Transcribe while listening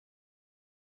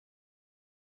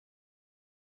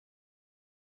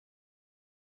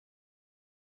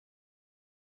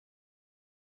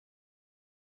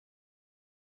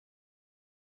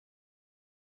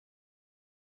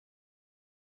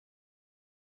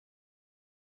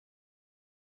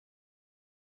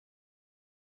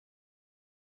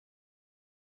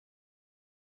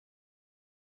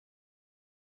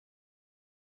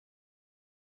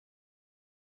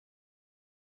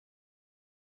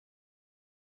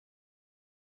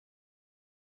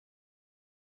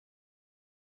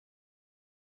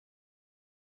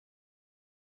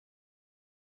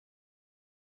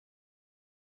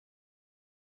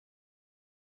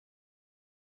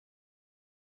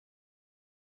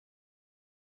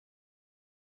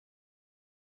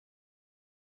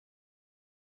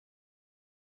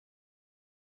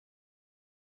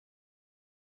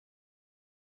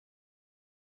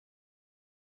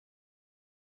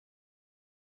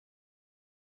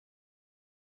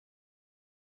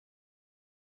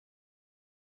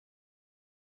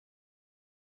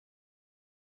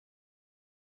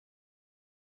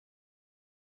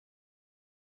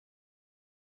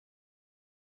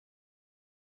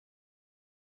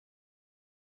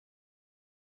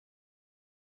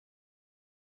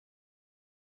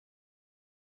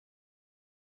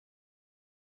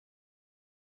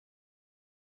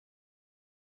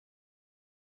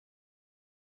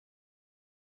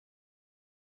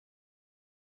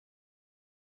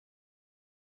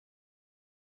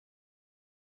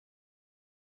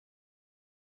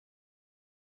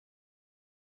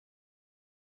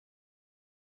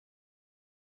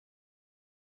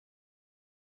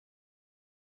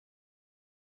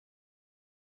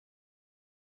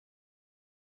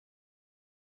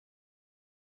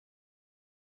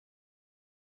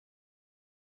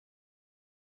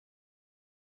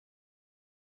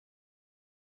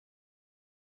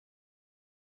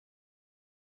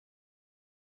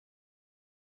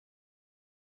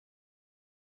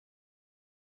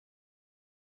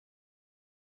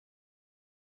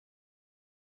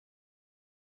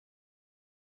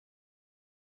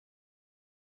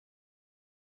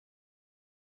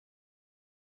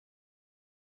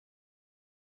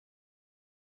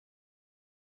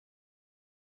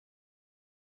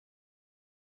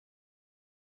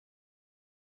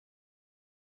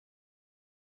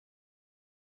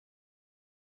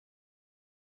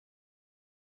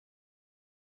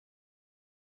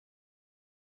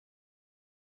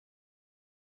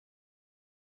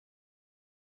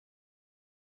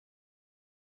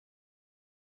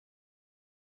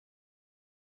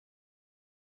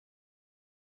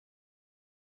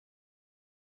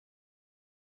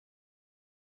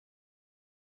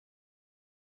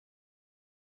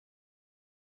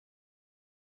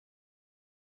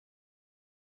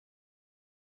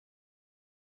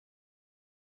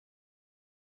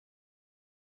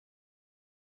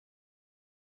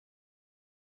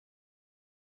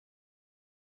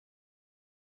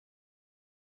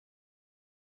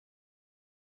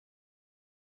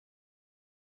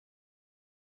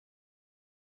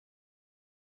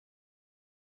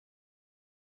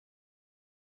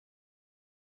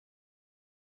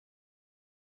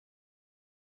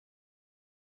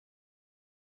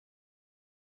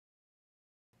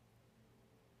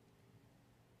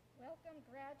Welcome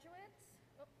graduates.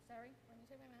 Oh, sorry, let me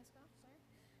take my mask off, sorry.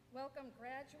 Welcome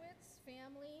graduates,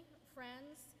 family,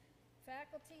 friends,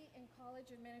 faculty, and college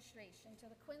administration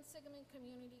to the Quinsigamond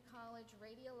Community College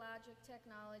Radiologic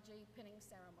Technology pinning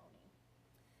ceremony.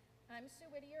 I'm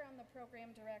Sue Whittier, I'm the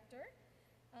program director.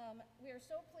 We are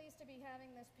so pleased to be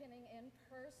having this pinning in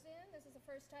person. This is the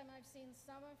first time I've seen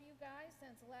some of you guys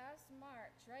since last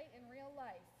March, right, in real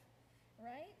life,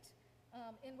 right?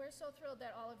 And we're so thrilled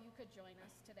that all of you could join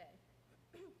us today.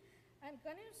 I'm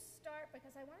going to start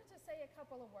because I wanted to say a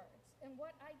couple of words. And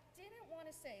what I didn't want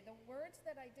to say, the words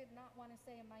that I did not want to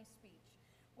say in my speech,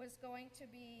 was going to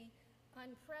be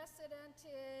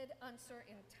unprecedented,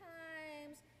 uncertain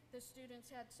times, the students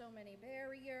had so many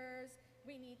barriers,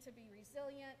 we need to be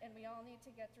resilient, and we all need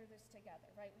to get through this together,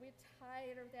 right? We're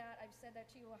tired of that. I've said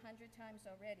that to you 100 times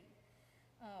already.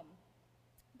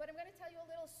 But I'm going to tell you a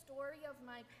little story of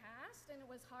my past, and it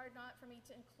was hard not for me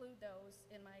to include those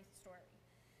in my story.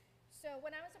 So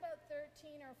when I was about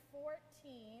 13 or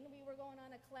 14, we were going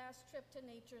on a class trip to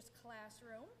Nature's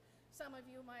Classroom. Some of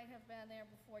you might have been there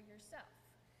before yourself.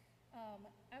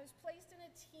 I was placed in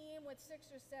a team with 6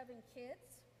 or 7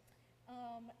 kids,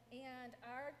 and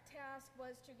our task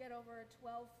was to get over a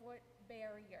 12-foot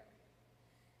barrier.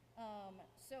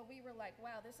 So we were like,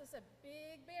 wow, this is a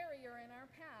big barrier in our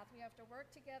path. We have to work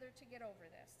together to get over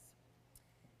this.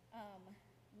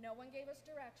 No one gave us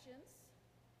directions.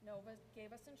 No one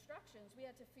gave us instructions. We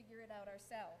had to figure it out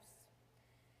ourselves.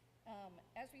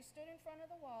 As we stood in front of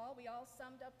the wall, we all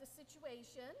summed up the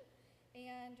situation,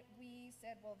 and we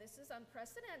said, well, this is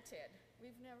unprecedented.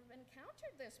 We've never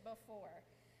encountered this before.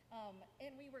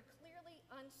 And we were clearly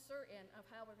uncertain of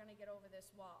how we're going to get over this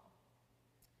wall.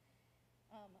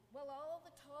 Well, all of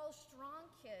the tall, strong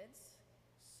kids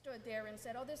stood there and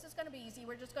said, oh, this is going to be easy.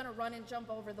 We're just going to run and jump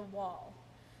over the wall,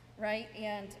 right?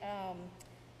 And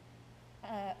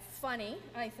funny,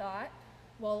 I thought,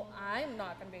 well, I'm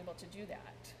not going to be able to do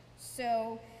that.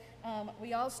 So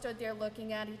we all stood there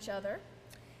looking at each other,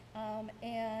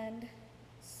 and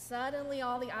suddenly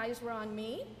all the eyes were on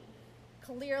me.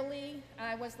 Clearly,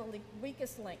 I was the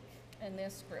weakest link in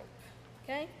this group,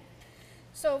 okay?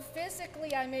 So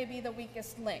physically, I may be the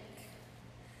weakest link,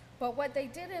 but what they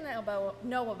didn't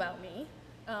know about me,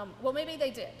 well, maybe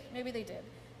they did,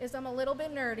 is I'm a little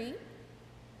bit nerdy,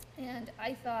 and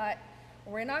I thought,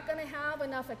 we're not going to have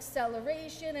enough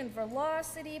acceleration and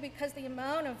velocity because the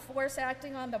amount of force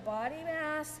acting on the body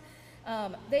mass,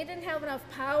 they didn't have enough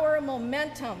power and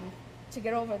momentum to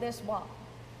get over this wall.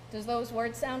 Does those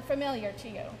words sound familiar to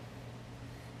you?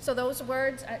 So those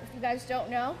words, if you guys don't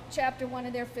know, chapter 1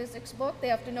 of their physics book, they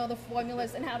have to know the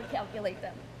formulas and how to calculate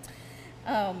them.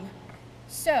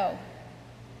 So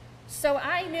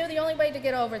I knew the only way to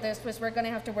get over this was we're going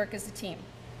to have to work as a team.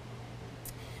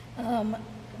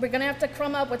 We're going to have to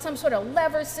come up with some sort of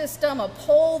lever system, a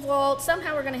pole vault.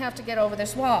 Somehow we're going to have to get over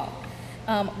this wall.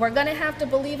 We're going to have to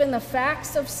believe in the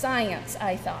facts of science,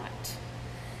 I thought.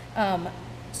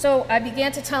 So I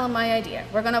began to tell him my idea.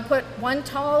 We're going to put one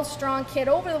tall, strong kid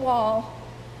over the wall,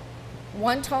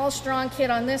 one tall, strong kid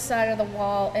on this side of the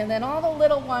wall, and then all the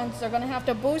little ones are going to have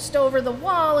to boost over the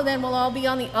wall, and then we'll all be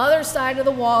on the other side of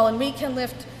the wall, and we can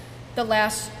lift the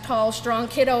last tall, strong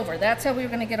kid over. That's how we were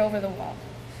going to get over the wall.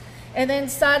 And then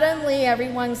suddenly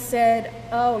everyone said,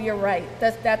 oh, you're right.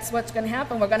 That's what's going to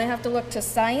happen. We're going to have to look to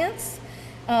science,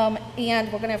 and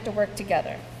we're going to have to work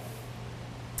together.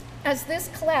 As this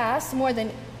class, more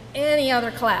than any other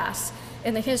class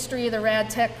in the history of the Rad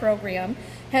Tech program,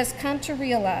 has come to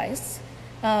realize,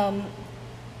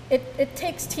 it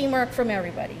takes teamwork from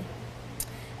everybody.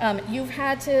 You've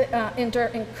had to endure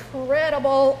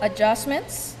incredible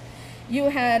adjustments. You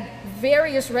had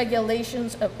various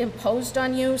regulations imposed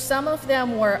on you. Some of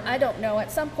them were, I don't know,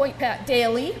 at some point, Pat,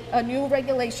 daily. A new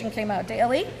regulation came out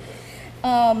daily.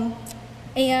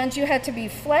 And you had to be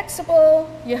flexible,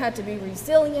 you had to be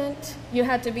resilient, you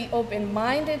had to be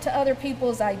open-minded to other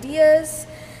people's ideas,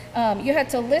 you had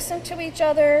to listen to each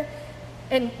other,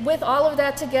 and with all of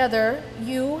that together,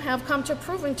 you have come to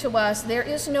proving to us there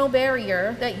is no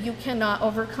barrier that you cannot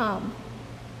overcome.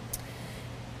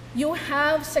 You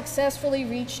have successfully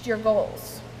reached your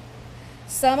goals.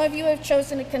 Some of you have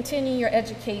chosen to continue your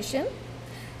education.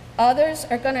 Others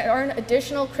are going to earn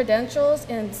additional credentials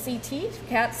in CT,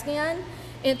 CAT scan,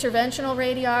 interventional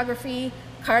radiography,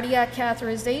 cardiac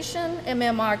catheterization, and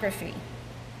mammography.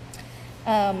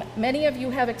 Many of you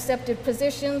have accepted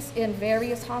positions in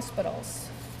various hospitals.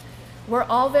 We're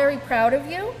all very proud of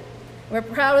you. We're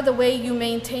proud of the way you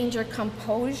maintained your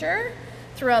composure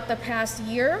throughout the past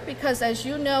year, because as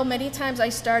you know, many times I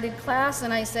started class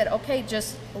and I said, okay,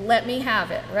 just let me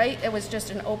have it, right? It was just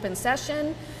an open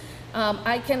session.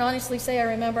 I can honestly say I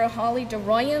remember Holly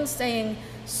DeRoyan saying,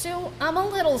 "Sue, I'm a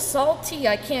little salty,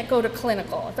 I can't go to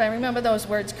clinical," if I remember those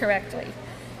words correctly.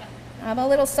 "I'm a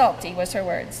little salty," was her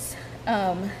words.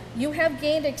 You have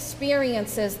gained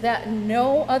experiences that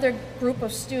no other group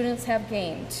of students have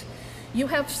gained. You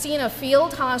have seen a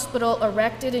field hospital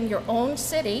erected in your own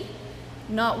city,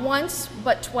 not once,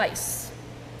 but twice.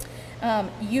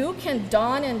 You can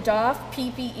don and doff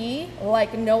PPE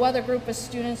like no other group of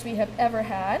students we have ever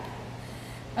had.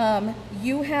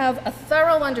 You have a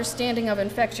thorough understanding of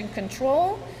infection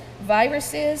control,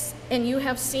 viruses, and you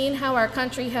have seen how our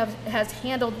country has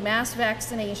handled mass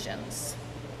vaccinations.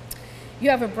 You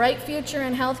have a bright future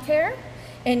in healthcare,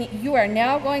 and you are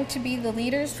now going to be the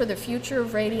leaders for the future of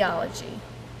radiology.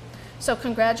 So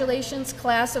congratulations,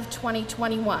 class of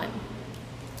 2021.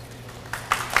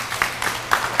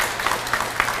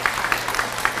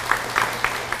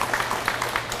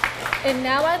 And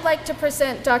now I'd like to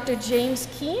present Dr. James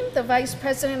Keene, the Vice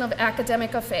President of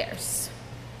Academic Affairs.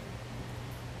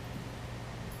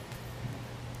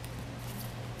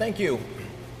 Thank you,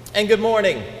 and good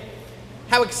morning.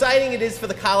 How exciting it is for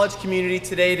the college community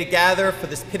today to gather for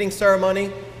this pitting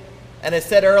ceremony. And as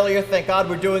said earlier, thank God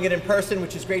we're doing it in person,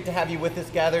 which is great to have you with us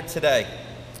gathered today.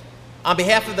 On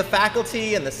behalf of the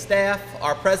faculty and the staff,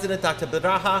 our president, Dr.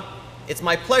 Bedraha, it's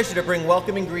my pleasure to bring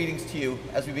welcoming greetings to you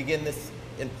as we begin this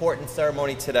important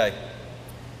ceremony today.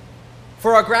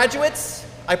 For our graduates,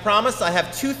 I promise I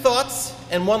have 2 thoughts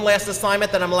and 1 last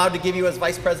assignment that I'm allowed to give you as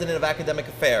Vice President of Academic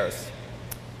Affairs.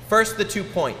 First, the 2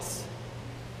 points.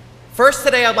 First,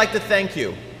 today I'd like to thank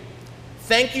you.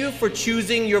 Thank you for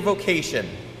choosing your vocation.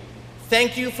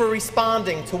 Thank you for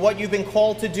responding to what you've been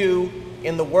called to do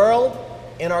in the world,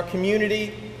 in our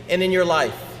community, and in your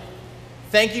life.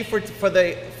 Thank you for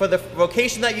the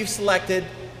vocation that you've selected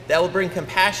that will bring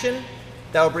compassion,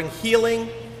 that will bring healing,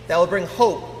 that will bring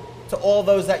hope to all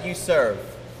those that you serve.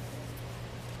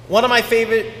 One of my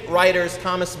favorite writers,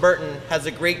 Thomas Merton, has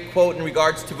a great quote in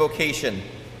regards to vocation.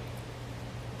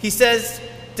 He says,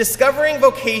 "Discovering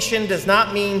vocation does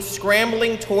not mean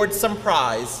scrambling towards some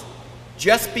prize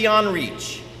just beyond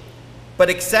reach, but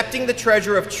accepting the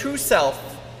treasure of true self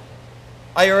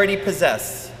I already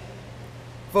possess.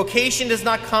 Vocation does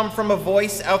not come from a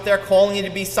voice out there calling you to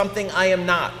be something I am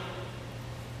not.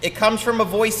 It comes from a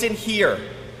voice in here,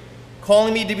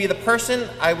 calling me to be the person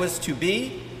I was to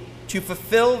be, to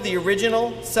fulfill the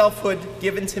original selfhood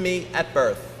given to me at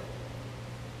birth."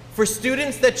 For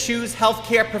students that choose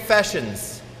healthcare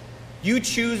professions, you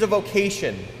choose a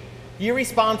vocation. You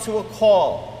respond to a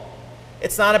call.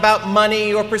 It's not about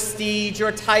money or prestige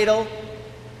or title,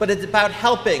 but it's about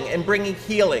helping and bringing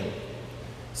healing.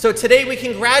 So today we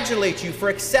congratulate you for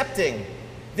accepting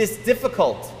this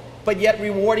difficult but yet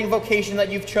rewarding vocation that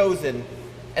you've chosen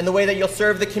and the way that you'll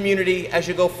serve the community as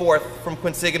you go forth from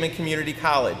Quinsigamond Community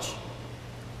College.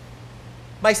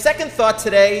 My second thought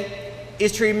today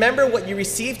is to remember what you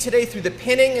received today through the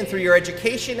pinning and through your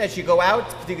education as you go out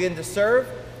to begin to serve,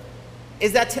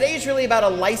 is that today is really about a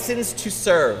license to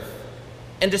serve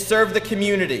and to serve the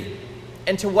community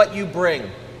and to what you bring.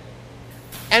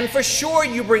 And for sure,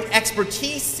 you bring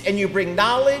expertise and you bring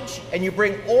knowledge and you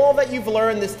bring all that you've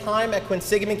learned this time at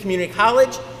Quinsigamond Community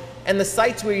College and the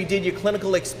sites where you did your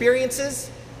clinical experiences,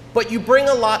 but you bring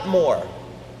a lot more.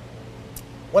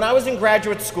 When I was in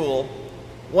graduate school,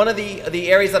 one of the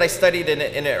areas that I studied in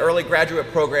an early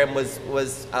graduate program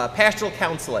was pastoral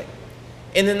counseling.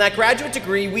 And in that graduate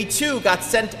degree, we too got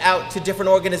sent out to different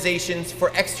organizations for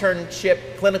externship,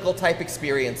 clinical type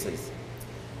experiences.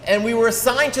 And we were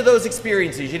assigned to those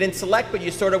experiences. You didn't select, but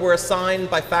you sort of were assigned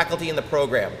by faculty in the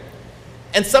program.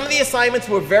 And some of the assignments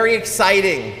were very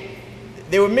exciting.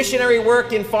 They were missionary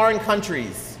work in foreign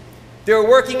countries. They were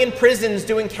working in prisons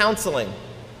doing counseling.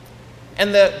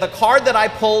 And the card that I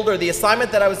pulled, or the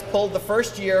assignment that I was pulled the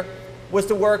first year, was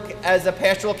to work as a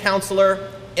pastoral counselor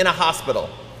in a hospital.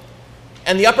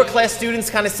 And the upper class students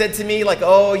kind of said to me, like,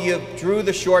 "Oh, you drew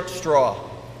the short straw."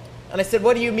 And I said,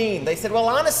 "What do you mean?" They said, "Well,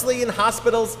 honestly, in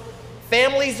hospitals,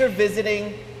 families are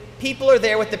visiting, people are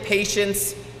there with the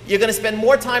patients. You're going to spend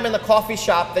more time in the coffee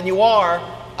shop than you are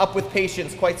up with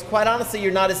patients. Quite honestly,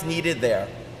 you're not as needed there."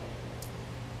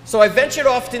 So I ventured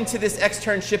off into this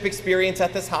externship experience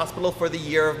at this hospital for the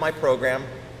year of my program,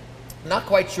 not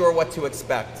quite sure what to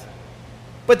expect.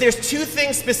 But there's 2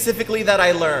 things specifically that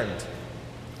I learned.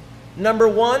 Number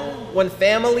 1, when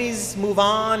families move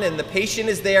on and the patient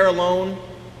is there alone,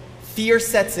 fear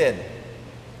sets in.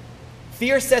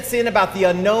 Fear sets in about the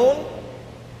unknown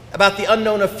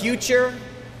of future,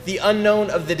 the unknown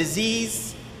of the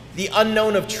disease, the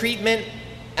unknown of treatment,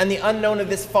 and the unknown of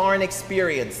this foreign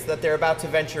experience that they're about to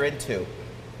venture into.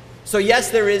 So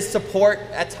yes, there is support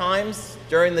at times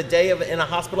during the day in a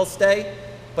hospital stay,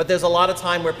 but there's a lot of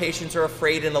time where patients are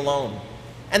afraid and alone.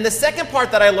 And the second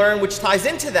part that I learned, which ties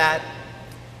into that,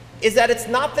 is that it's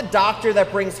not the doctor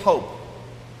that brings hope.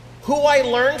 Who I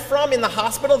learned from in the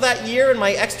hospital that year in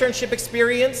my externship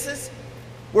experiences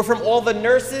were from all the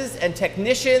nurses and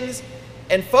technicians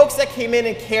and folks that came in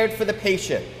and cared for the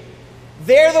patient.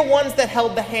 They're the ones that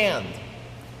held the hand.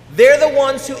 They're the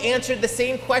ones who answered the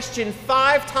same question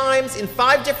 5 times in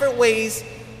 5 different ways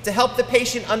to help the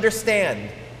patient understand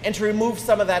and to remove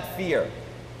some of that fear.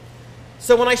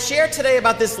 So when I share today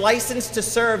about this license to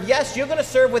serve, yes, you're going to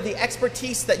serve with the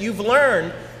expertise that you've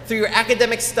learned through your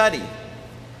academic study.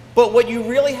 But what you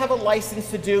really have a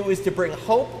license to do is to bring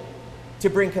hope, to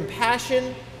bring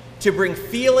compassion, to bring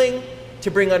feeling, to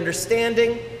bring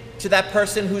understanding to that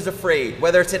person who's afraid,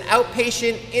 whether it's an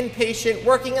outpatient, inpatient,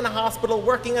 working in a hospital,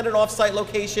 working at an off-site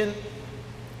location,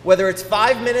 whether it's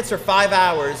 5 minutes or 5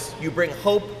 hours, you bring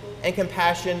hope and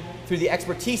compassion through the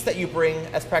expertise that you bring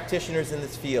as practitioners in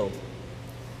this field.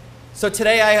 So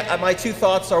today, my 2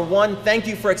 thoughts are: 1, thank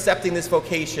you for accepting this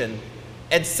vocation.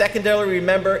 And secondarily,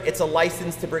 remember, it's a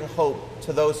license to bring hope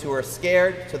to those who are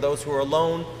scared, to those who are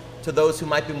alone, to those who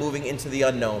might be moving into the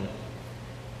unknown.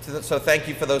 So thank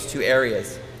you for those 2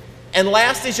 areas. And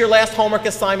last is your last homework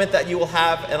assignment that you will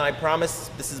have, and I promise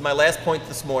this is my last point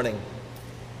this morning.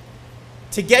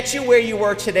 To get you where you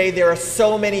were today, there are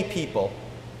so many people.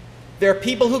 There are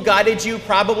people who guided you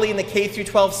probably in the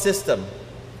K-12 system.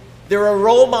 There are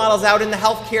role models out in the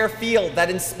healthcare field that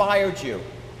inspired you.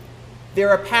 There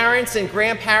are parents and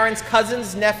grandparents,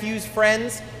 cousins, nephews,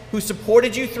 friends who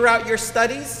supported you throughout your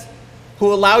studies,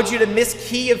 who allowed you to miss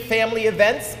key family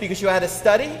events because you had to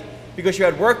study, because you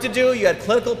had work to do, you had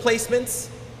clinical placements.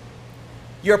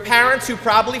 Your parents who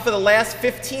probably for the last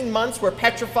 15 months were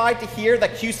petrified to hear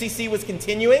that QCC was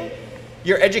continuing,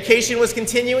 your education was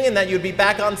continuing, and that you'd be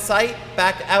back on site,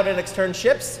 back out in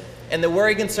externships, and the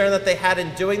worry and concern that they had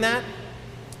in doing that.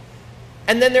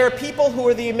 And then there are people who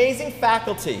are the amazing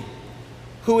faculty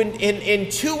who in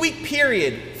 2-week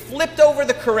period flipped over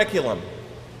the curriculum,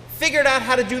 figured out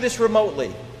how to do this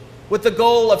remotely with the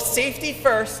goal of safety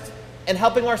first and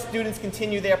helping our students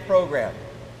continue their program.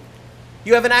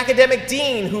 You have an academic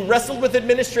dean who wrestled with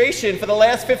administration for the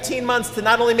last 15 months to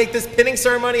not only make this pinning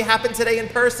ceremony happen today in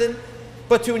person,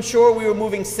 but to ensure we were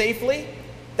moving safely,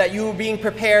 that you were being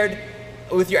prepared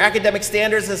with your academic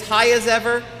standards as high as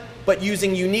ever, but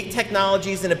using unique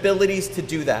technologies and abilities to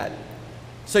do that.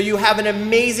 So you have an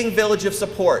amazing village of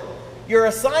support. Your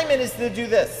assignment is to do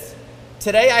this.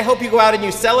 Today, I hope you go out and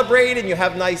you celebrate and you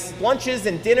have nice lunches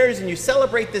and dinners and you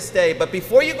celebrate this day. But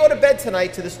before you go to bed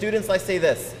tonight, to the students, I say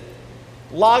this: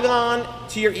 log on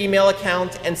to your email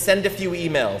account and send a few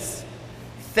emails.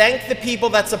 Thank the people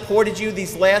that supported you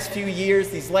these last few years,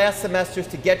 these last semesters,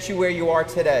 to get you where you are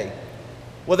today.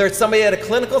 Whether it's somebody at a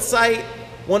clinical site,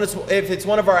 if it's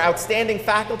one of our outstanding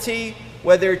faculty,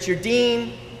 whether it's your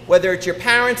dean, whether it's your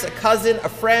parents, a cousin, a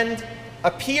friend,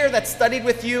 a peer that studied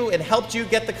with you and helped you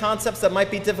get the concepts that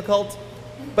might be difficult.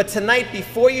 But tonight,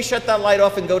 before you shut that light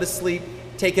off and go to sleep,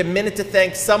 take a minute to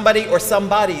thank somebody or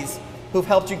somebodies who've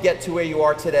helped you get to where you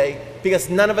are today, because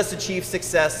none of us achieve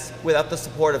success without the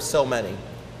support of so many.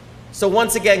 So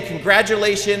once again,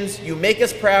 congratulations. You make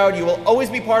us proud. You will always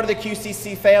be part of the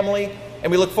QCC family,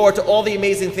 and we look forward to all the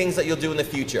amazing things that you'll do in the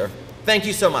future. Thank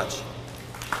you so much.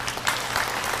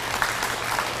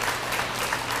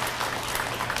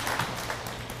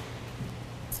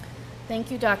 Thank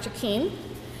you, Dr. Keene.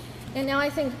 And now I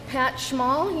think Pat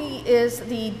Schmall, he is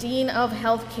the Dean of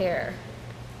Healthcare.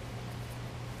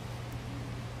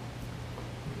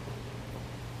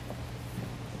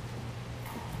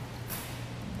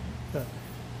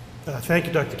 Thank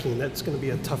you, Dr. Keene. That's going to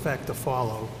be a tough act to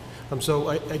follow. So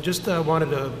I just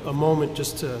wanted a moment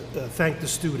just to thank the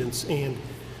students, and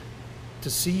to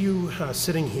see you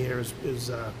sitting here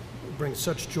brings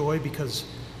such joy, because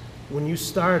when you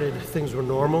started, things were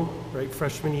normal, right?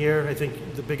 Freshman year, I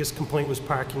think the biggest complaint was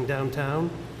parking downtown.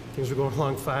 Things were going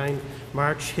along fine.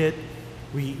 March hit.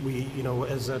 We you know,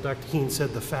 as Dr. Keene said,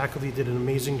 the faculty did an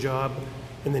amazing job,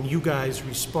 and then you guys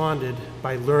responded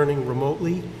by learning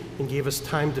remotely and gave us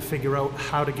time to figure out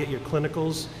how to get your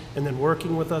clinicals, and then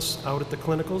working with us out at the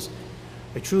clinicals.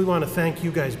 I truly want to thank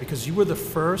you guys, because you were the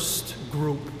first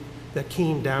group that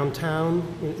came downtown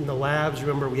in the labs.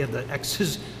 Remember, we had the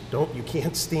X's. You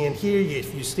can't stand here.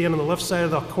 If you stand on the left side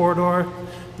of the corridor,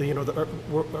 the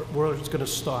world is going to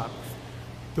stop.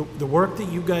 The work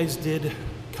that you guys did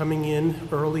coming in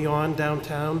early on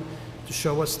downtown to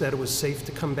show us that it was safe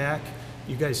to come back.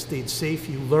 You guys stayed safe.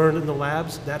 You learned in the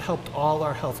labs. That helped all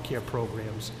our healthcare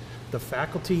programs. the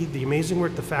faculty, the amazing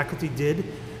work the faculty did,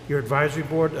 your advisory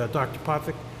board, Dr.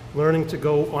 Potvik, learning to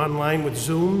go online with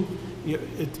Zoom.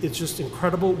 It's just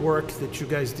incredible work that you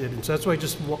guys did. And so that's why I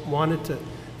just wanted to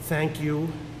thank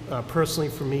you personally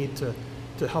for me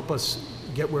to help us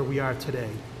get where we are today.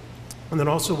 And then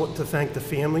also to thank the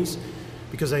families,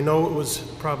 because I know it was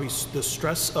probably the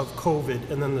stress of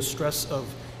COVID and then the stress of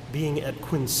being at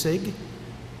Quinsig.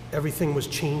 Everything was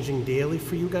changing daily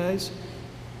for you guys.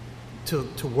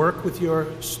 To work with your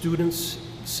students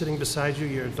sitting beside you,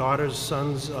 your daughters,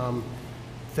 sons,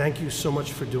 thank you so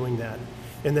much for doing that.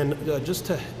 And then just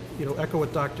to echo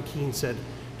what Dr. Keene said,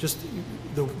 just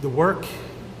the work,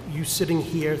 you sitting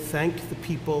here, thank the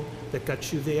people that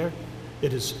got you there.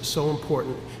 It is so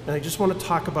important. And I just want to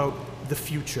talk about the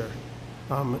future.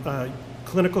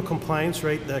 Clinical compliance,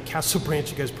 right? The Castle Branch,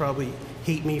 you guys probably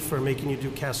hate me for making you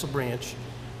do Castle Branch.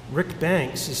 Rick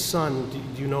Banks, his son,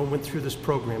 do you know, went through this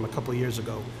program a couple of years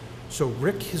ago. So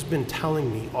Rick has been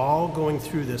telling me, all going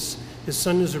through this, his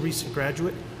son is a recent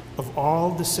graduate, of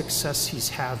all the success he's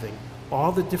having,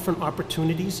 all the different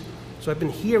opportunities. So I've been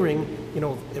hearing,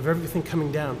 of everything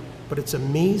coming down, but it's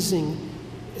amazing.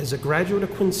 As a graduate of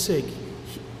Quinsig,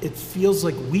 it feels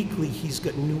like weekly he's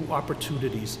got new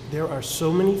opportunities. There are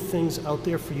so many things out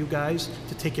there for you guys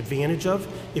to take advantage of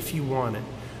if you want it.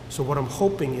 So what I'm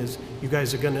hoping is you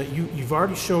guys are gonna, you've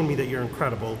already shown me that you're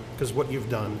incredible because what you've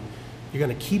done. You're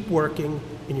gonna keep working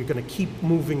and you're gonna keep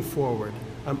moving forward.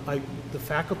 The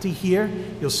faculty here,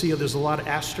 you'll see there's a lot of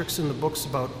asterisks in the books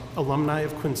about alumni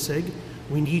of Quinsig.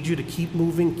 We need you to keep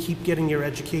moving, keep getting your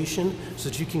education so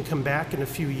that you can come back in a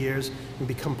few years and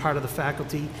become part of the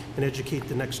faculty and educate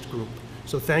the next group.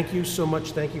 So thank you so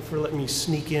much. Thank you for letting me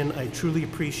sneak in. I truly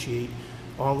appreciate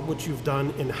all of what you've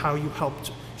done and how you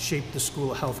helped shape the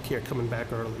School of Healthcare coming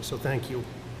back early. So thank you.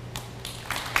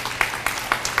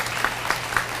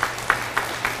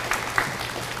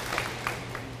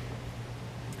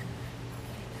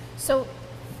 So,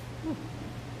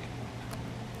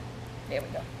 there we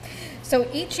go. So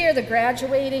each year the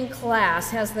graduating class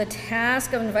has the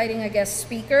task of inviting a guest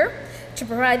speaker to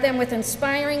provide them with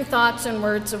inspiring thoughts and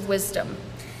words of wisdom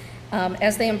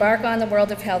as they embark on the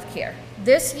world of healthcare.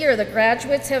 This year the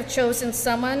graduates have chosen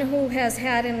someone who has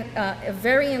had a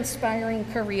very inspiring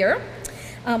career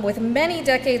with many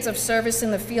decades of service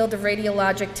in the field of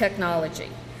radiologic technology.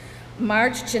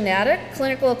 Marge Genetic,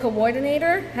 clinical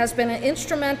coordinator, has been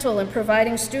instrumental in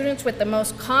providing students with the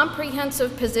most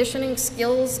comprehensive positioning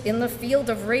skills in the field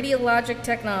of radiologic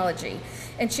technology.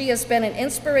 And she has been an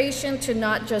inspiration to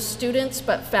not just students,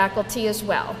 but faculty as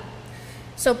well.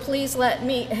 So please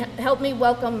help me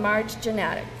welcome Marge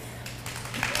Genetic.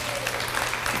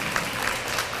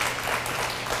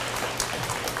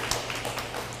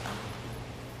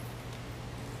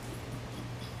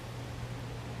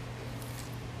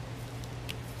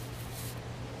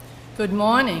 Good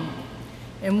morning,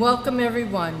 and welcome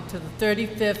everyone to the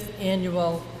 35th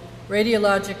Annual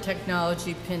Radiologic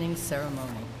Technology Pinning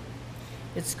Ceremony.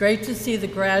 It's great to see the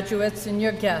graduates and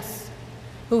your guests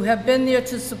who have been there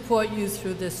to support you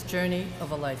through this journey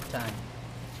of a lifetime.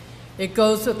 It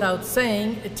goes without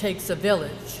saying it takes a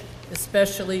village,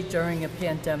 especially during a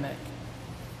pandemic.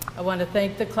 I want to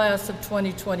thank the class of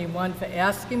 2021 for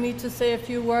asking me to say a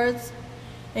few words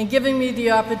and giving me the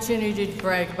opportunity to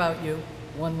brag about you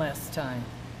one last time.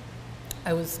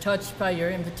 I was touched by your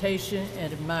invitation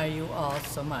and admire you all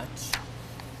so much.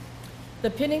 The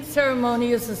pinning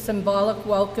ceremony is a symbolic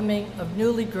welcoming of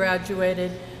newly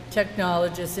graduated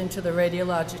technologists into the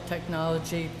radiologic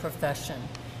technology profession.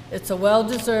 It's a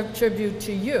well-deserved tribute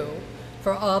to you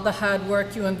for all the hard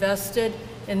work you invested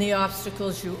and the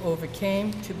obstacles you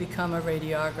overcame to become a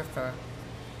radiographer.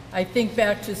 I think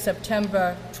back to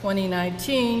September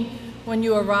 2019 when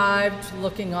you arrived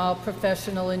looking all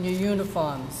professional in your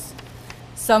uniforms.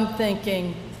 Some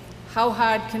thinking, how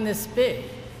hard can this be?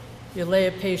 You lay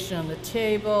a patient on the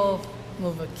table,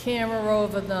 move a camera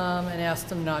over them, and ask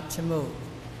them not to move.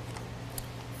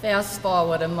 Fast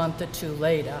forward a month or two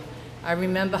later, I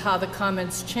remember how the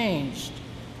comments changed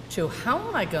to, how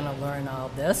am I gonna learn all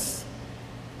this?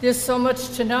 There's so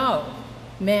much to know.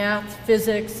 Math,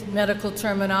 physics, medical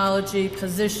terminology,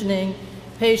 positioning,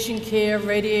 patient care,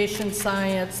 radiation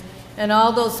science, and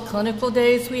all those clinical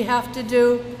days we have to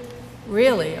do.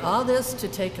 Really, all this to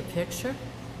take a picture?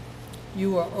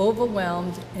 You were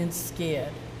overwhelmed and scared,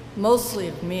 mostly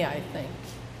of me, I think.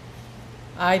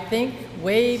 I think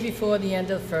way before the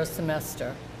end of the first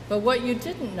semester. But what you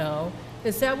didn't know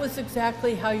is that was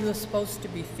exactly how you were supposed to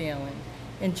be feeling.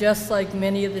 And just like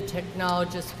many of the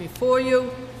technologists before you,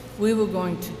 we were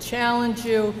going to challenge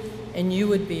you and you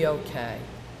would be okay.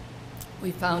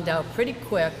 We found out pretty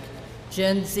quick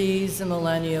Gen Zs and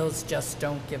millennials just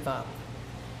don't give up.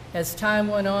 As time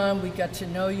went on, we got to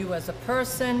know you as a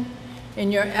person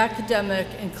and your academic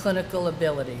and clinical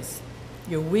abilities,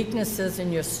 your weaknesses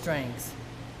and your strengths.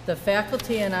 The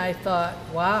faculty and I thought,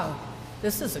 wow,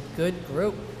 this is a good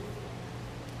group.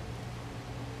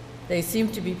 They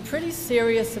seemed to be pretty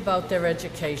serious about their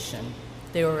education.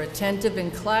 They were attentive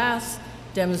in class,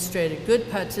 demonstrated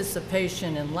good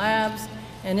participation in labs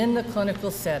and in the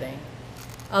clinical setting.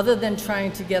 Other than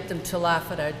trying to get them to laugh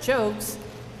at our jokes,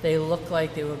 they looked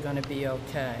like they were going to be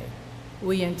okay.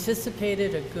 We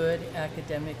anticipated a good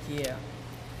academic year.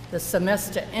 The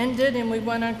semester ended and we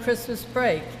went on Christmas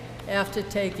break after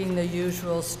taking the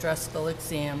usual stressful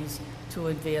exams to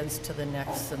advance to the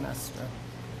next semester.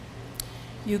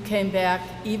 You came back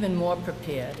even more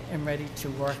prepared and ready to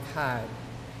work hard.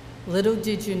 Little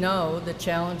did you know the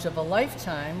challenge of a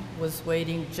lifetime was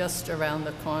waiting just around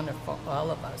the corner for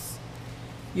all of us.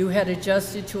 You had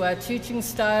adjusted to our teaching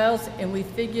styles and we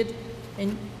figured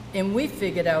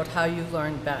out how you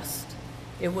learn best.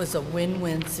 It was a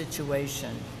win-win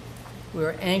situation. We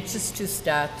were anxious to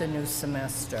start the new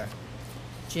semester.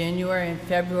 January and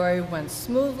February went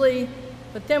smoothly,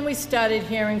 but then we started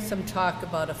hearing some talk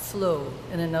about a flu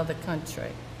in another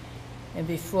country. And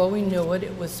before we knew it,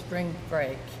 it was spring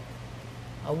break.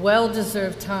 A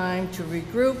well-deserved time to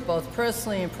regroup both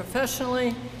personally and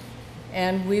professionally,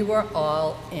 and we were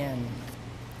all in.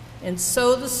 And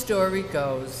so the story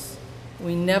goes.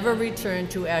 We never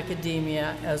returned to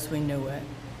academia as we knew it.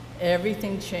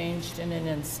 Everything changed in an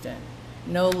instant.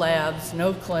 No labs,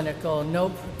 no clinical,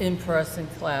 no in-person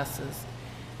classes.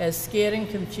 As scared and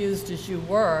confused as you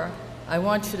were, I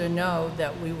want you to know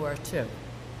that we were too.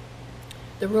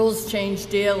 The rules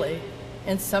changed daily,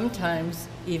 and sometimes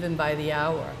even by the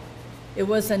hour. It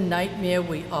was a nightmare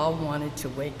we all wanted to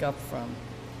wake up from.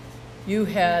 You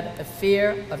had a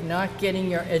fear of not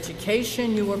getting your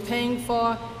education you were paying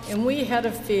for, and we had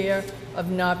a fear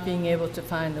of not being able to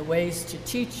find the ways to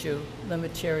teach you the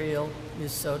material you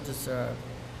so deserve.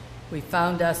 We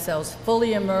found ourselves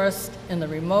fully immersed in the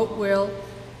remote world,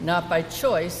 not by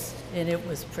choice, and it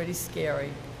was pretty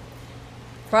scary.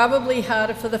 Probably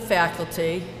harder for the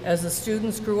faculty as the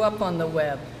students grew up on the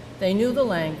web. They knew the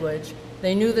language,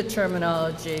 they knew the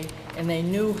terminology, and they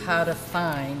knew how to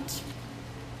find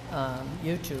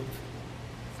YouTube.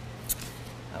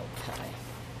 Okay.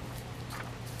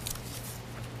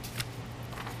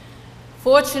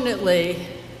 Fortunately,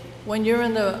 when you're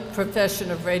in the profession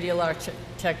of radiologic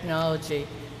technology,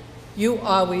 you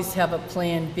always have a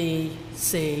plan B,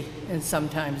 C, and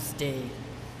sometimes D.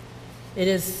 It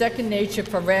is second nature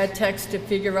for rad techs to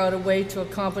figure out a way to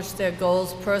accomplish their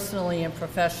goals personally and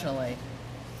professionally.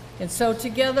 And so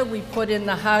together we put in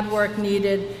the hard work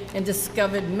needed and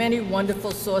discovered many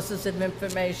wonderful sources of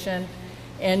information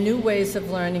and new ways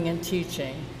of learning and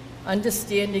teaching.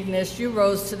 Understanding this, you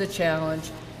rose to the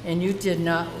challenge and you did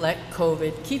not let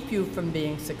COVID keep you from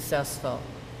being successful.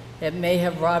 It may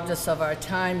have robbed us of our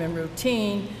time and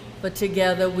routine, but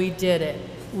together we did it.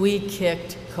 We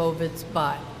kicked COVID's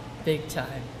butt, big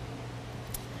time.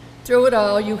 Through it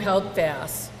all, you held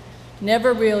fast,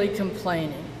 never really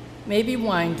complaining, maybe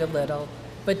whined a little,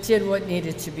 but did what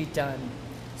needed to be done.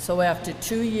 So after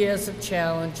 2 years of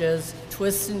challenges,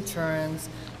 twists and turns,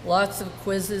 lots of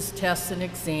quizzes, tests, and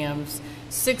exams,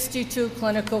 62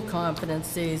 clinical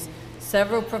competencies,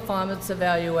 several performance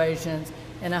evaluations,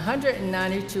 and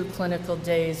 192 clinical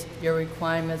days, your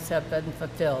requirements have been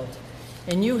fulfilled.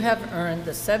 And you have earned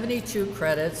the 72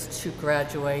 credits to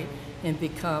graduate and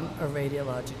become a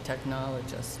radiologic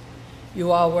technologist.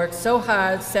 You all worked so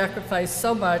hard, sacrificed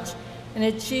so much, and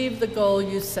achieved the goal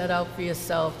you set out for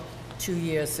yourself 2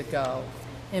 years ago,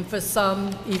 and for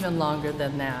some, even longer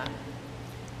than that.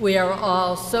 We are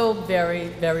all so very,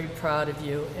 very proud of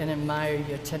you and admire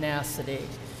your tenacity.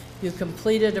 You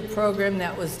completed a program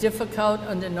that was difficult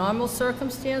under normal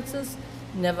circumstances,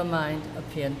 never mind a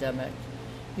pandemic.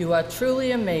 You are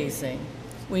truly amazing.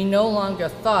 We no longer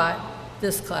thought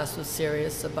this class was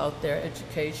serious about their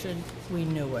education. We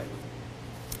knew it.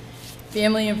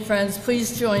 Family and friends,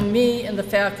 please join me and the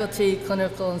faculty,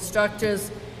 clinical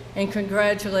instructors, in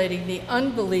congratulating the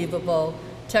unbelievable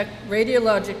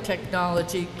radiologic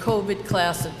technology COVID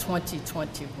class of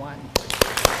 2021.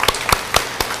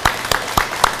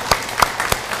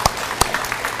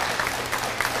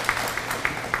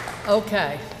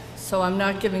 Okay, so I'm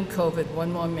not giving COVID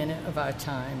one more minute of our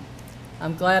time.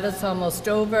 I'm glad it's almost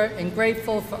over and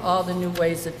grateful for all the new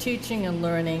ways of teaching and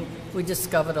learning we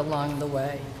discovered along the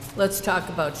way. Let's talk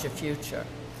about your future.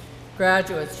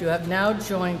 Graduates, you have now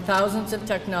joined thousands of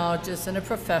technologists in a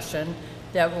profession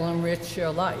that will enrich your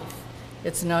life.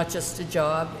 It's not just a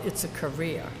job, it's a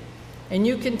career. And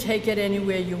you can take it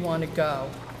anywhere you want to go.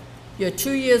 Your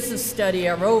 2 years of study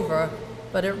are over,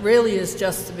 but it really is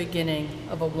just the beginning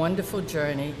of a wonderful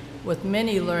journey with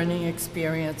many learning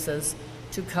experiences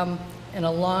to come and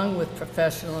along with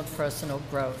professional and personal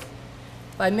growth.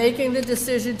 By making the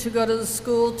decision to go to the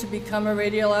school to become a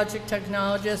radiologic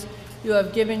technologist, you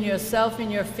have given yourself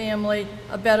and your family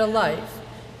a better life.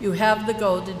 You have the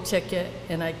golden ticket,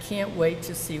 and I can't wait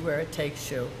to see where it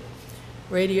takes you.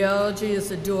 Radiology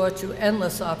is a door to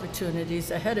endless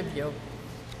opportunities ahead of you.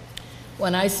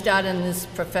 When I started in this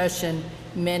profession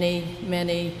many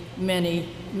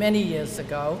years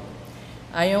ago,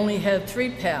 I only had 3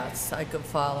 paths I could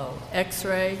follow: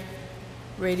 X-ray,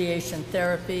 radiation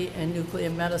therapy, and nuclear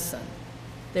medicine.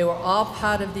 They were all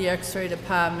part of the X-ray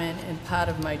department and part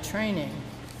of my training.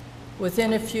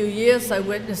 Within a few years, I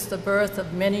witnessed the birth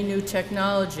of many new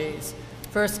technologies.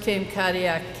 First came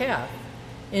cardiac cath,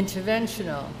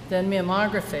 interventional, then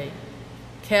mammography.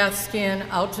 CAT scan,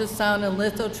 ultrasound, and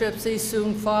lithotripsy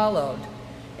soon followed.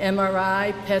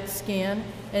 MRI, PET scan,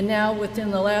 and now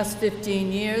within the last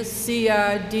 15 years,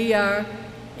 CR, DR,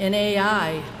 and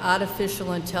AI,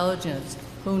 artificial intelligence.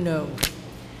 Who knew?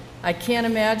 I can't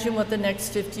imagine what the next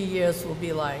 50 years will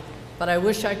be like, but I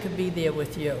wish I could be there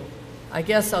with you. I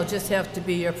guess I'll just have to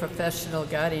be your professional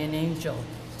guardian angel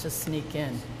to sneak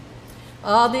in.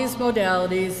 All these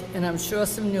modalities, and I'm sure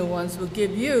some new ones, will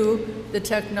give you, the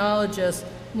technologist,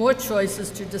 more choices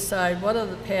to decide what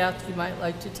other path you might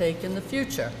like to take in the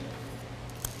future.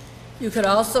 You could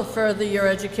also further your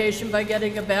education by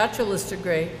getting a bachelor's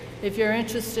degree if you're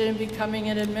interested in becoming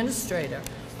an administrator,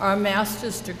 or a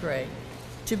master's degree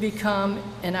to become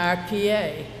an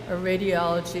RPA, a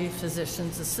radiology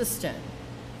physician's assistant.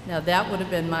 Now that would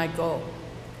have been my goal.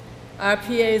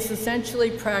 RPAs essentially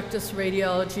practice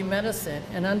radiology medicine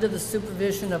and under the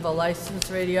supervision of a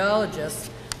licensed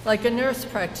radiologist, like a nurse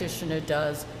practitioner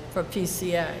does for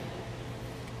PCA.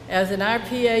 As an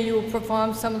RPA, you will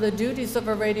perform some of the duties of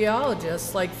a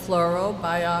radiologist, like fluoro,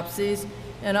 biopsies,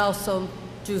 and also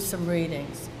do some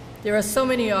readings. There are so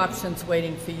many options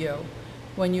waiting for you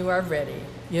when you are ready.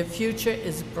 Your future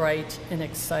is bright and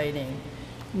exciting.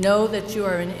 Know that you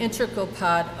are an integral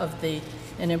part of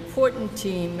an important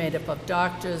team made up of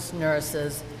doctors,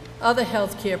 nurses, other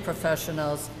healthcare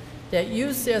professionals that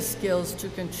use their skills to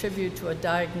contribute to a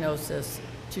diagnosis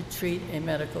to treat a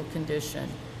medical condition.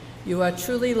 You are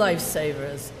truly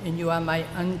lifesavers, and you are my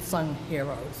unsung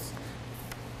heroes.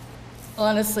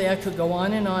 Honestly, I could go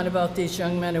on and on about these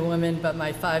young men and women, but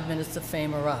my 5 minutes of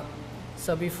fame are up.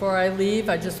 So before I leave,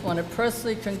 I just want to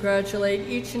personally congratulate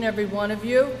each and every one of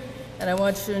you, and I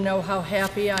want you to know how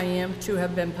happy I am to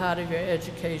have been part of your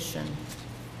education.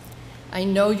 I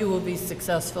know you will be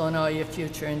successful in all your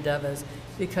future endeavors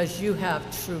because you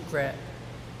have true grit.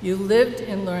 You lived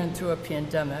and learned through a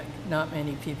pandemic. Not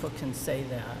many people can say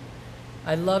that.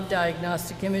 I love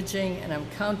diagnostic imaging, and I'm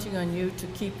counting on you to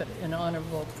keep it an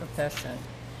honorable profession.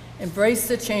 Embrace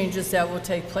the changes that will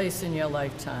take place in your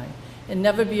lifetime, and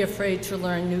never be afraid to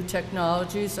learn new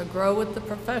technologies or grow with the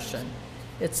profession.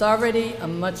 It's already a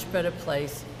much better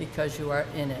place because you are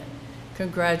in it.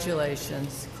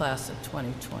 Congratulations, class of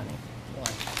 2021.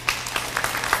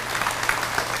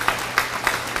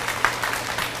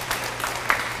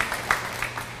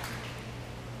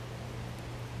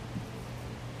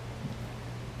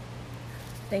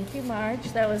 Thank you,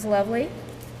 Marge. That was lovely.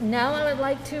 Now I would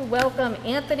like to welcome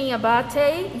Anthony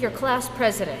Abate, your class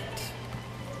president.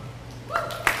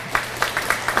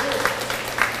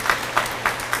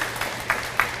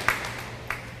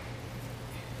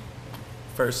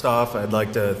 First off, I'd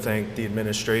like to thank the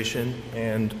administration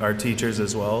and our teachers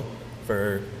as well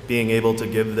for being able to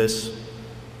give this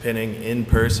pinning in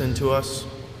person to us.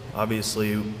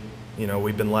 Obviously, you know,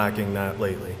 we've been lacking that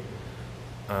lately.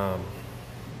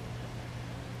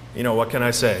 You know, what can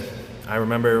I say? I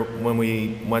remember when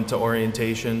we went to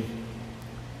orientation,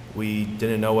 we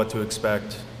didn't know what to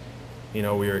expect. You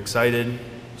know, we were excited,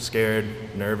 scared,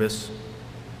 nervous.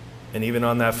 And even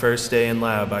on that first day in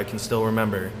lab, I can still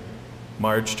remember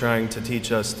Marge trying to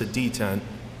teach us to detent,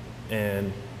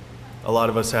 and a lot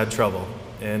of us had trouble.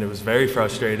 And it was very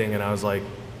frustrating, and I was like,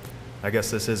 I guess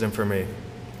this isn't for me.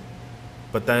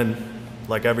 But then,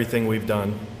 like everything we've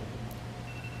done,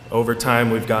 over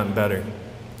time we've gotten better.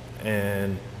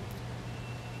 And,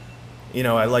 you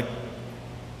know, I like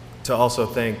to also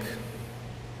think,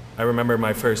 I remember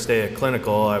my first day at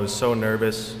clinical, I was so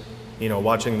nervous, you know,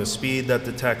 watching the speed that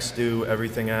the techs do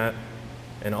everything at,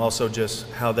 and also just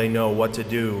how they know what to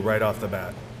do right off the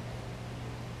bat.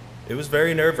 It was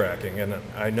very nerve-wracking, and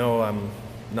I know I'm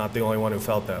not the only one who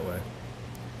felt that way.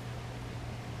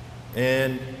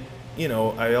 And, you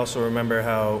know, I also remember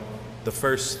how the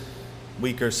first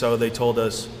week or so they told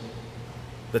us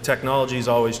the technology is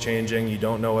always changing, you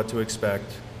don't know what to expect.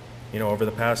 You know, over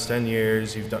the past 10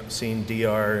 years, you've seen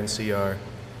DR and CR.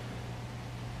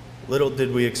 Little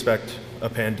did we expect a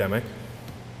pandemic.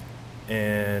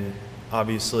 And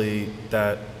obviously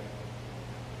that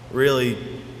really,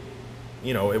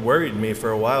 you know, it worried me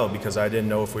for a while because I didn't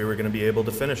know if we were going to be able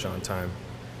to finish on time.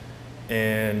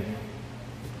 And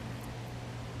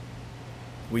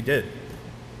we did.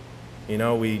 You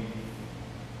know, we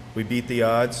beat the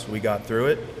odds, we got through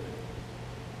it,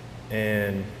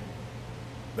 and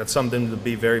that's something to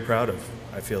be very proud of,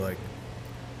 I feel like.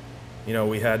 You know,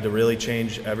 we had to really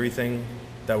change everything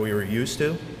that we were used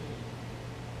to.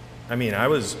 I mean, I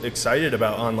was excited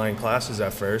about online classes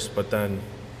at first, but then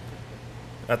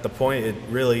at the point it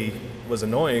really was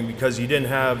annoying because you didn't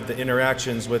have the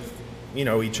interactions with, you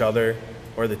know, each other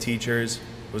or the teachers.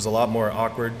 It was a lot more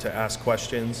awkward to ask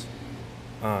questions.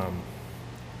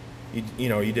 You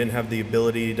know, you didn't have the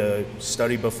ability to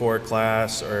study before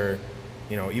class or,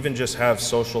 you know, even just have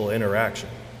social interaction.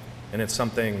 And it's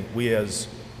something we as,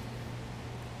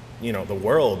 you know, the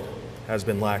world has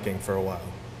been lacking for a while.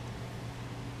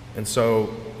 And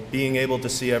so being able to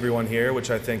see everyone here,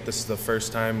 which I think this is the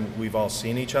first time we've all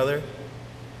seen each other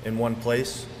in one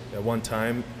place at one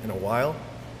time in a while,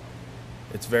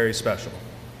 it's very special.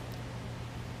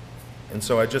 And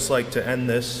so I'd just like to end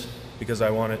this, because I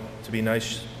want it to be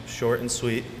nice, short and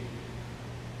sweet,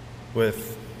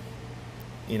 with,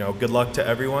 you know, good luck to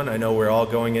everyone. I know we're all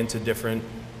going into different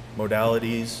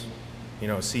modalities, you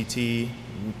know, CT,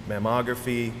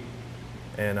 mammography,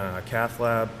 and cath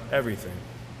lab, everything.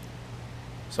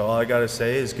 So all I gotta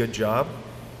say is good job.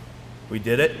 We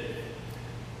did it,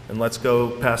 and let's go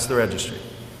pass the registry.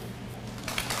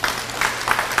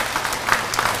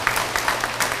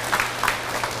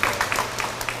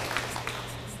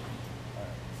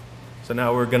 So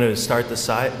now we're going to start the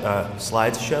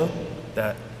slideshow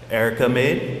that Erica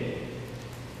made.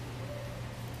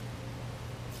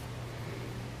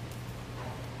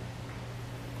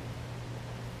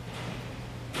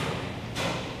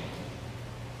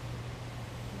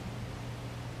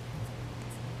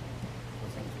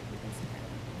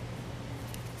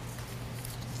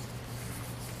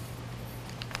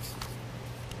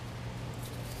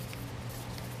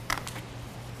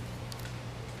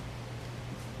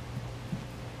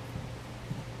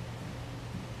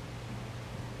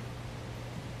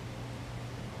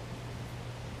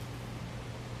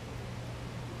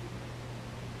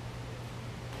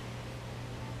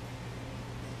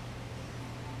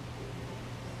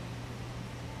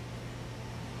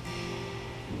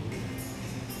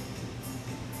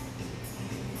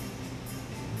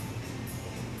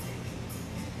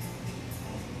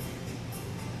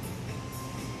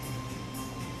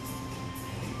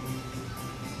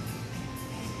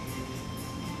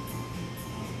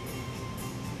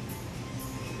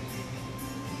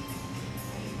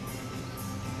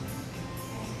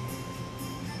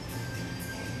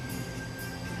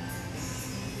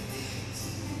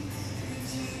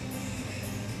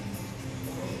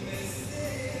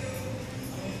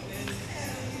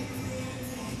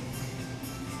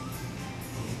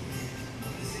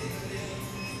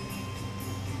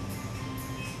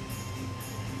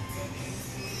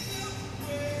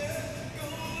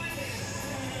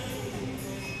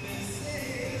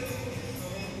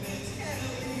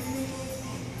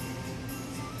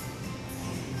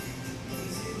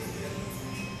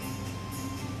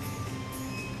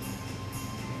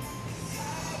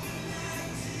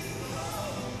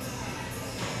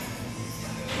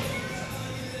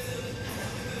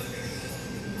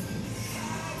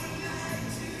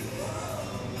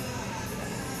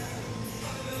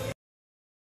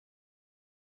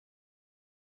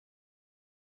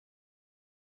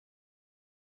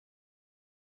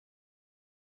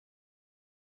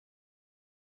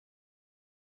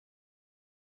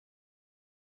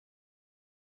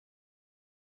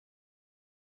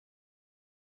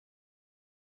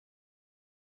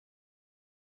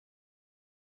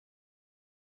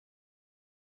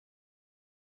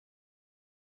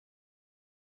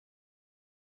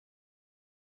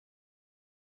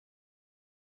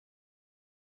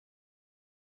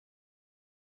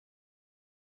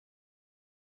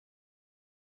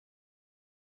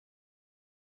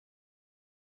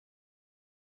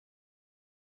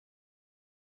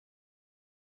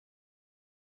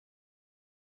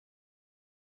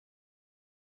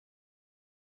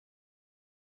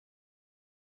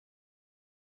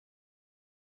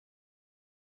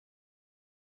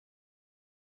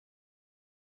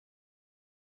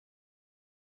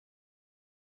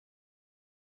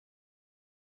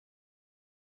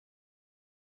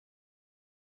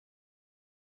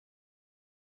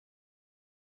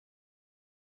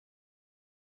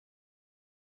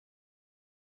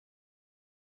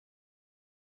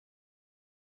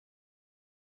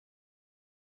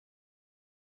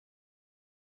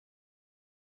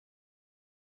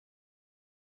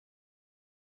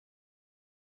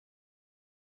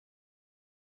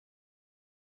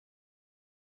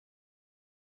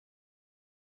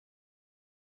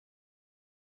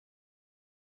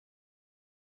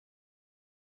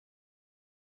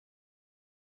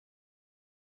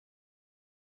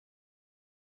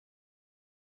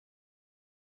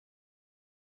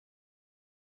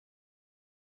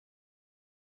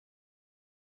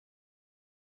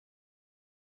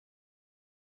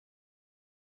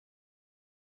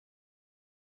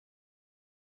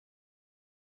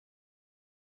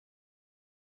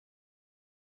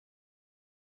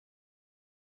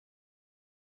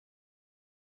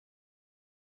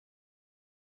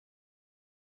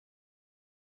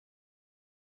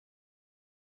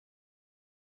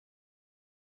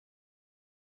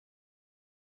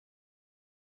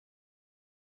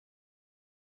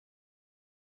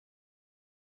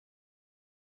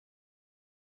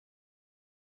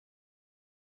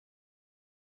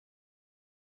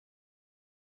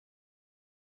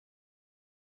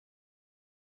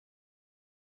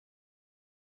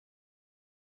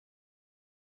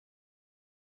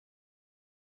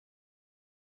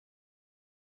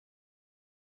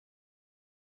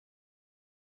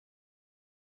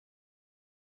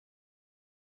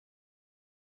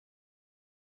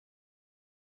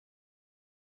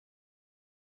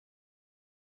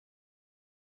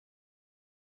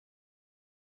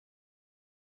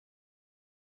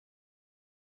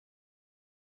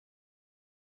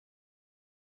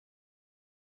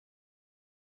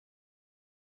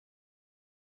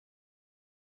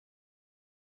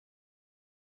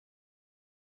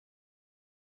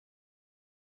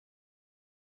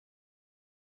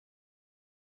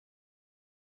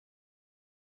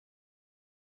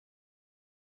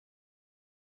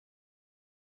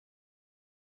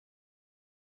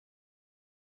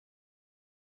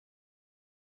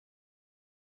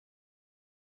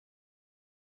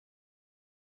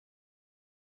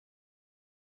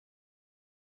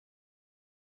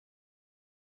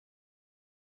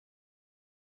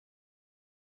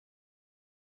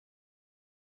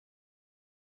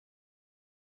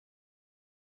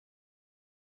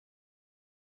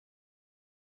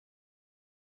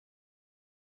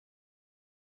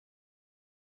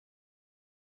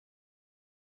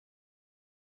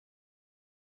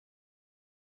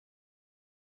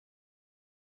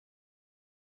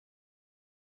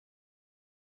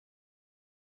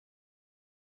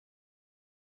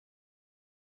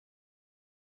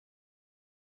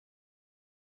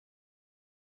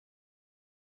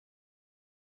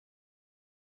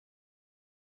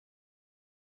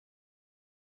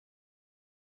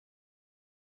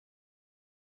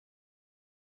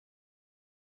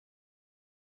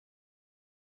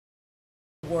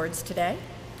 awards today.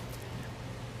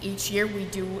 Each year we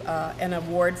do an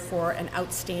award for an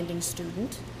outstanding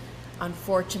student.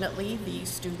 Unfortunately, the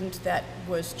student that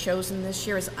was chosen this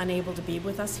year is unable to be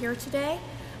with us here today.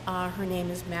 Her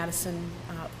name is Madison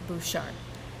Bouchard.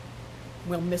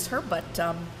 We'll miss her, but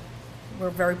we're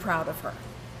very proud of her.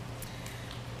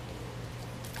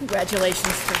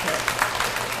 Congratulations to her.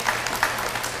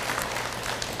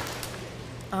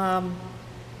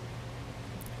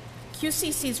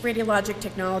 QCC's Radiologic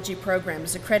Technology program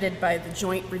is accredited by the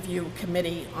Joint Review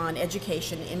Committee on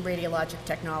Education in Radiologic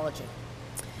Technology.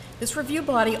 This review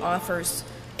body offers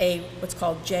a what's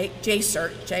called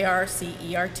JCERT,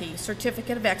 J-R-C-E-R-T,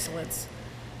 Certificate of Excellence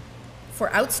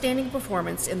for outstanding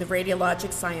performance in the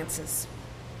radiologic sciences.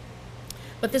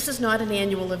 But this is not an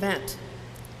annual event.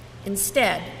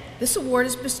 Instead, this award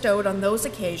is bestowed on those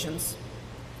occasions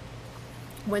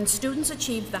when students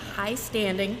achieve the high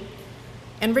standing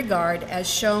and regard as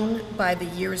shown by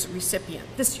this year's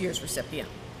recipient.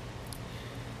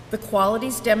 The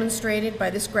qualities demonstrated by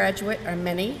this graduate are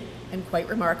many and quite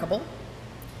remarkable.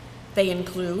 They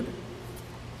include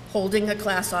holding a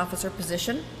class officer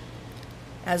position,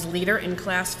 as leader in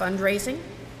class fundraising.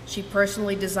 She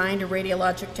personally designed a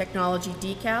radiologic technology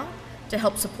decal to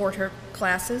help support her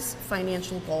class's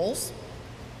financial goals.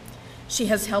 She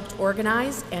has helped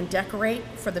organize and decorate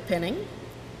for the pinning.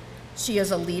 She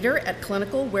is a leader at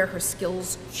clinical where her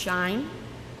skills shine.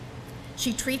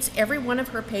 She treats every one of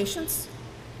her patients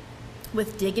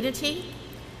with dignity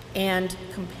and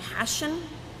compassion.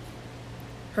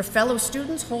 Her fellow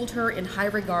students hold her in high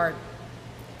regard.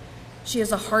 She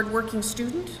is a hardworking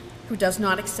student who does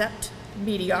not accept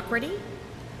mediocrity,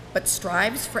 but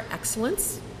strives for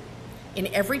excellence in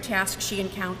every task she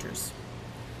encounters.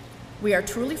 We are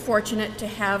truly fortunate to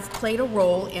have played a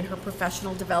role in her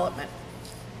professional development,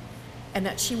 and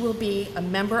that she will be a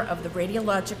member of the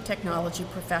radiologic technology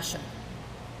profession.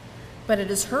 But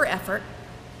it is her effort,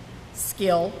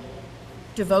 skill,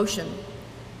 devotion,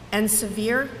 and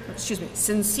sincere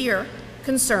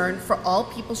concern for all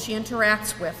people she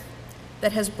interacts with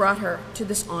that has brought her to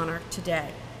this honor today.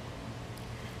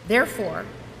 Therefore,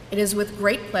 it is with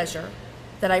great pleasure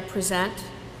that I present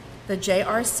the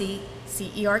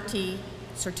JRC-CERT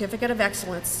Certificate of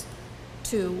Excellence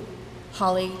to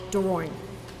Holly DeRoyne.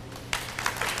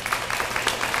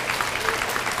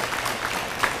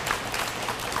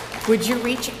 Would you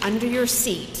reach under your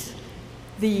seat?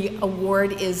 The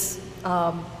award is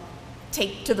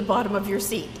taped to the bottom of your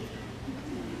seat.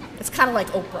 It's kind of like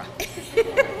Oprah.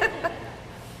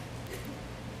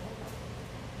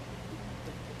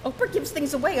 Oprah gives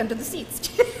things away under the seats.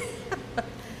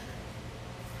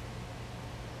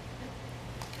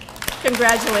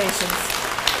 Congratulations.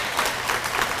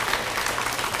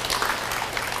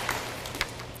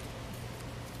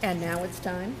 And now it's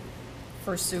time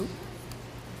for soup.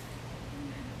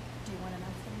 Do you want to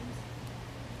announce the names?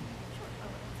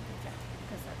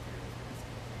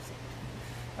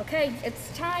 Sure. Okay,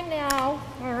 it's time now,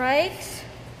 all right?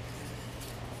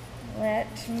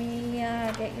 Let me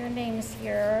get your names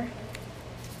here.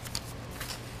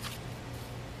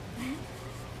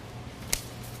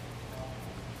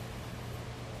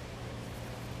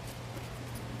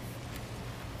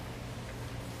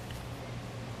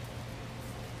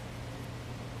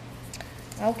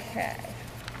 Okay.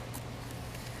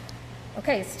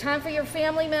 Okay, it's time for your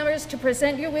family members to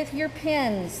present you with your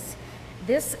pins.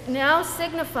 This now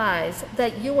signifies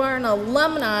that you are an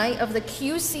alumni of the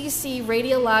QCC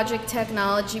Radiologic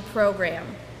Technology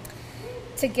program.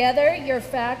 Together, your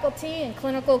faculty and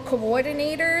clinical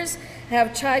coordinators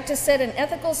have tried to set an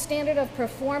ethical standard of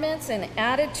performance and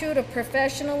attitude of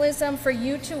professionalism for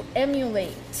you to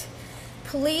emulate.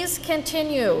 Please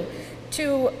continue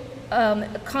to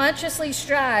consciously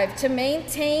strive to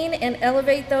maintain and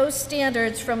elevate those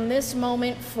standards from this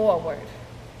moment forward.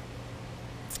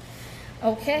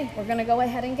 Okay, we're going to go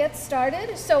ahead and get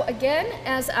started. So again,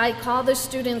 as I call the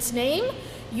student's name,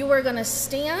 you are going to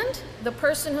stand. The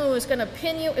person who is going to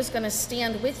pin you is going to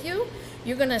stand with you.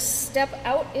 You're going to step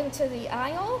out into the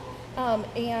aisle,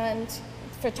 and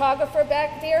photographer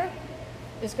back there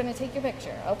is going to take your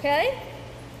picture, okay?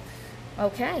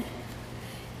 Okay.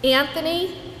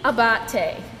 Anthony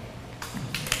Abate.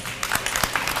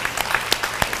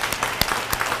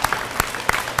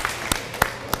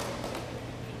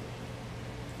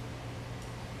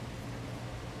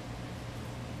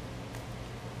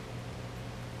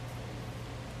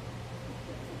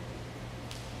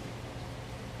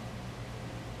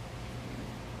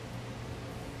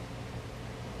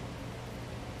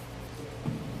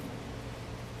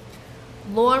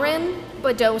 Lauren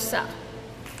Badosa.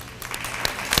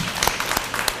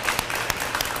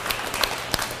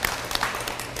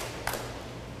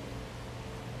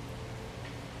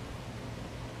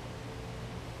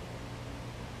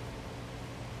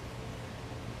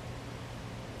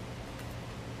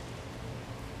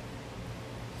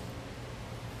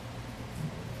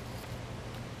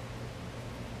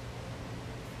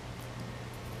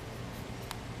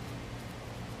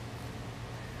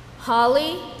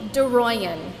 Holly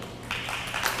DeRoyan.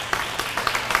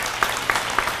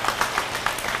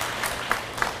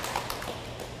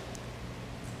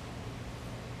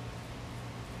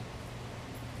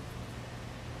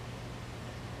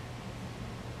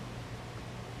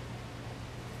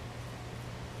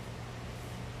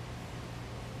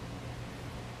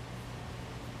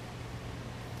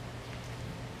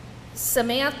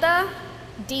 Samantha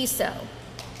Deso.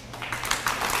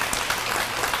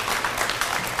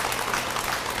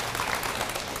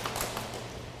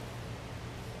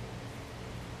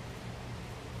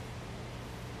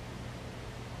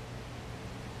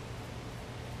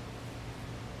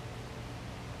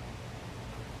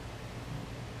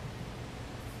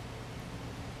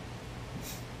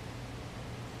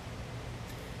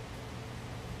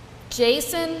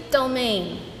 Jason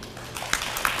Domain.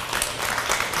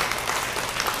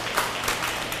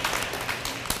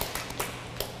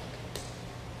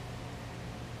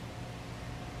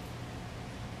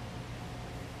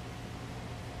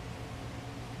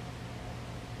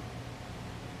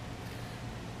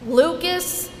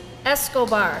 Lucas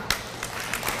Escobar.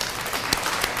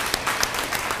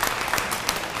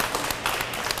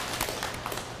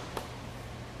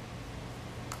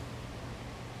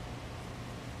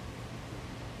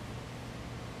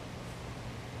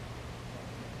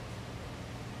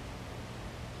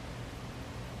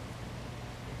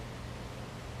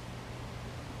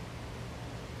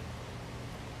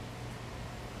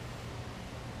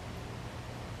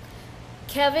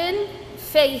 Kevin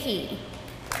Fahey.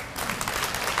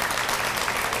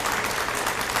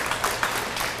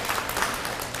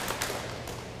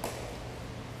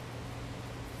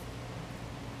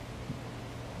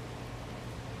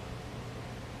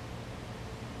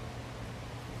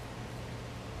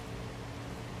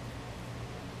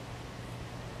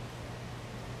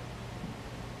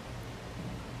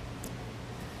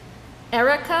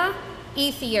 Erica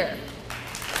Ethier.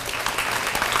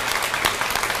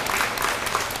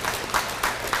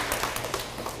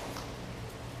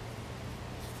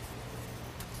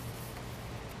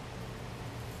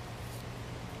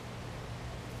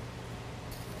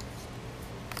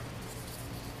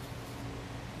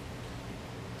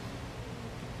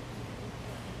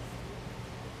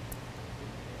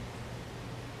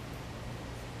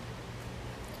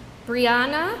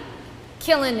 Brianna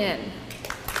Killinen.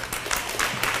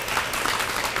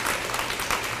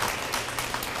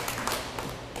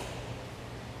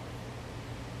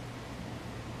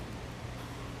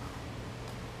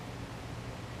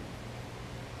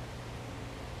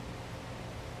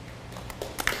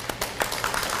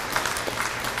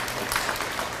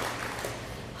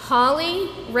 Holly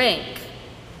Rank.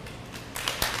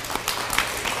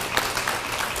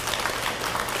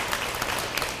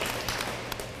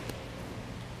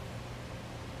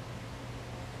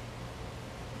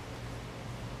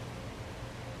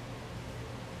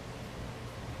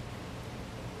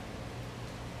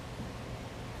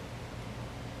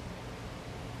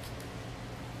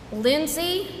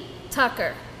 Lindsay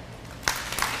Tucker.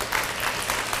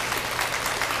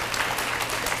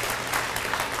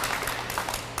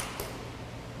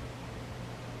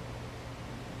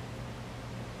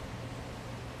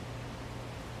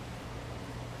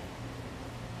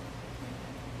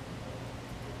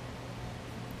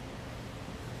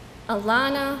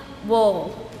 Alana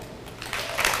Wohl.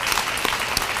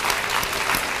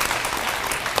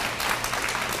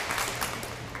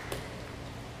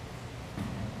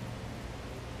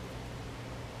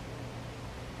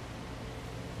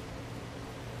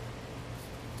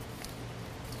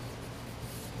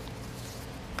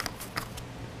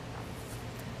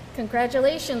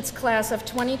 Congratulations, class of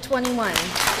 2021.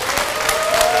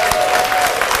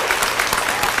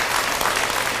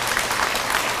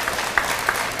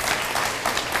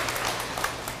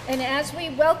 And as we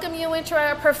welcome you into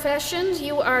our professions,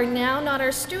 you are now not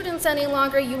our students any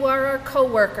longer, you are our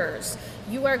co-workers.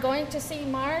 You are going to see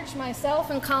Marge,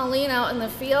 myself, and Colleen out in the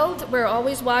field. We're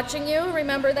always watching you,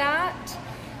 remember that?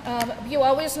 You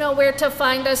always know where to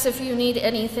find us if you need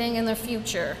anything in the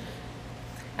future.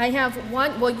 I have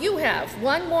you have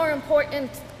one more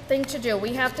important thing to do.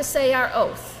 We have to say our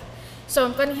oath. So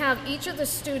I'm going to have each of the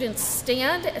students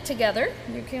stand together.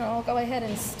 You can all go ahead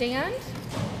and stand.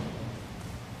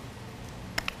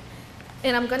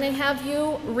 And I'm going to have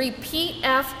you repeat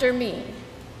after me.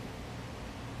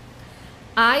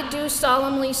 I do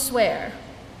solemnly swear.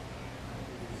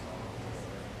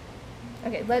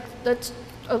 Okay, let's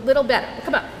a little better.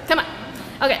 Come on.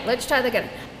 Okay, let's try that again.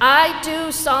 I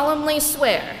do solemnly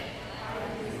swear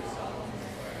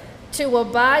to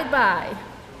abide by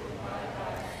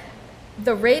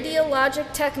the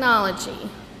radiologic technology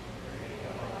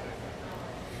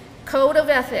code of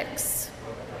ethics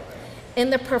in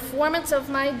the performance of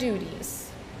my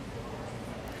duties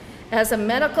as a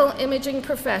medical imaging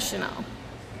professional,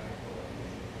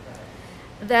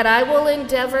 that I will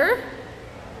endeavor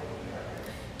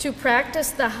to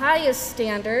practice the highest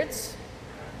standards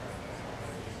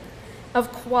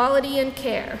of quality and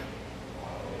care,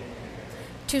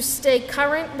 to stay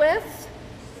current with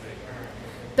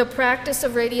the practice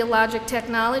of radiologic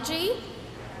technology,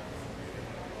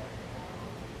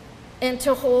 and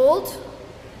to hold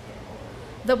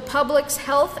the public's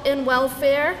health and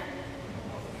welfare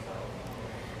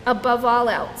above all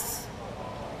else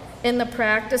in the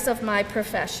practice of my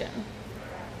profession.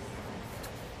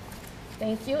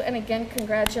 Thank you, and again,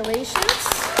 congratulations.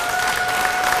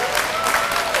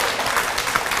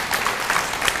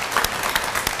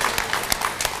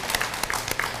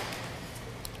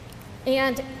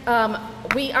 And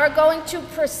we are going to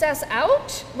process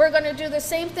out. We're going to do the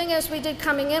same thing as we did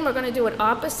coming in. We're going to do it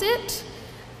opposite.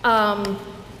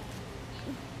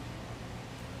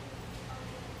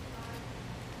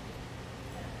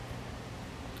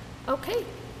 Okay,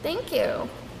 thank you.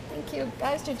 Thank you.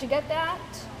 Guys, did you get that?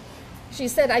 She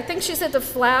said, I think she said the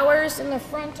flowers in the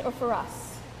front are for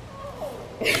us.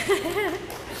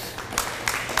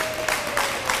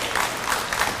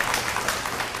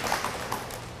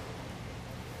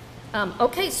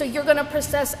 Okay, so you're going to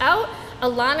process out.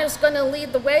 Alana's going to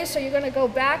lead the way, so you're going to go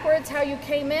backwards how you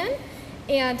came in.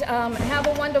 And have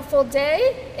a wonderful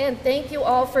day, and thank you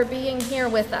all for being here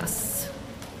with us.